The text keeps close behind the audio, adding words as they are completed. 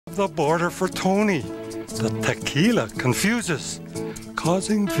the border for Tony. The tequila confuses,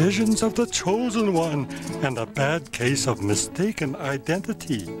 causing visions of the chosen one and a bad case of mistaken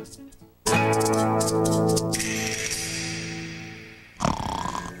identity.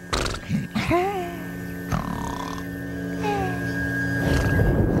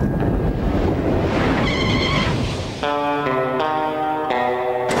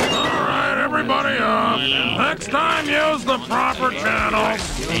 Next time, use the proper channels.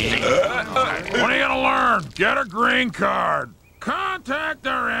 What are you gonna learn? Get a green card. Contact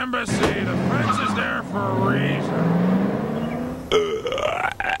our embassy. The fence is there for a reason.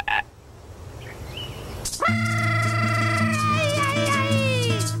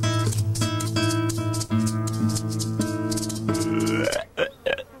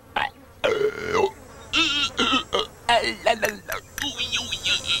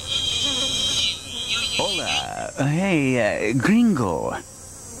 Hola. Hey, gringo.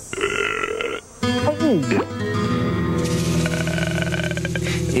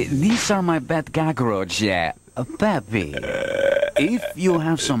 These are my pet cockroach, Peppy. If you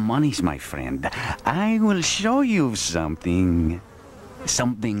have some monies, my friend, I will show you something.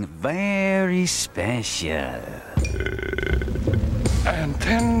 Something very special. And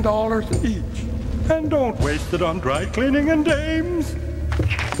 $10 each. And don't waste it on dry cleaning and dames.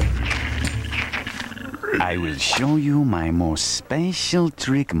 I will show you my most special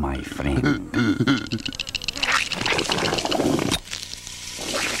trick, my friend.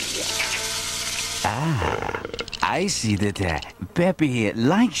 I see that Peppy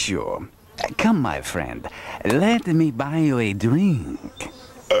likes you. Come, my friend, let me buy you a drink.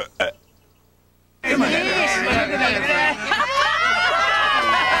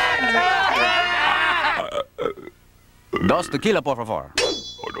 Dos tequila, por favor.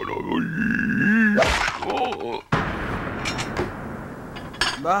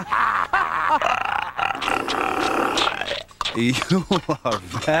 You are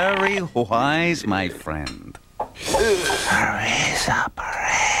very wise, my friend. Cerveza,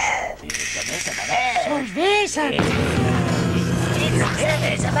 Perez. Cerveza.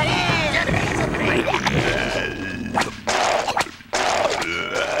 Cerveza,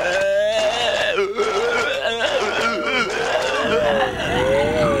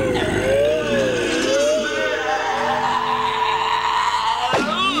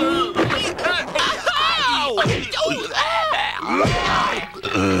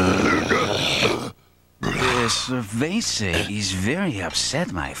 Cerveza is very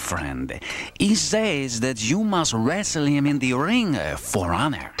upset, my friend. He says that you must wrestle him in the ring for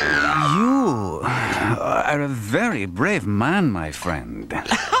honor. You are a very brave man, my friend.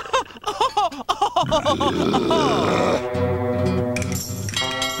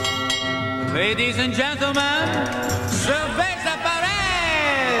 Ladies and gentlemen, Cerveza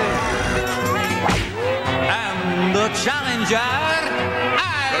Perez! And the challenger,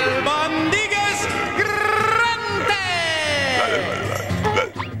 Albondigas Grunt!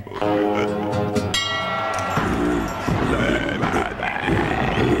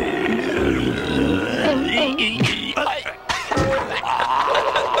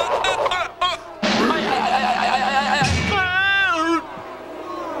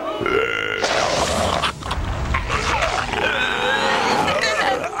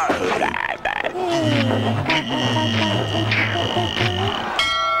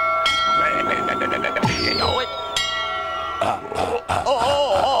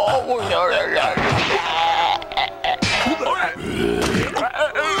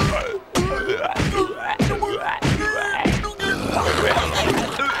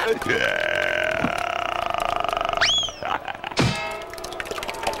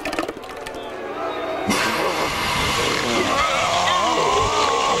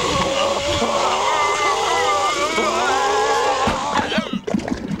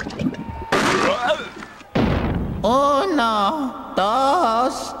 Uno,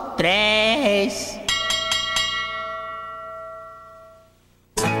 dos, tres.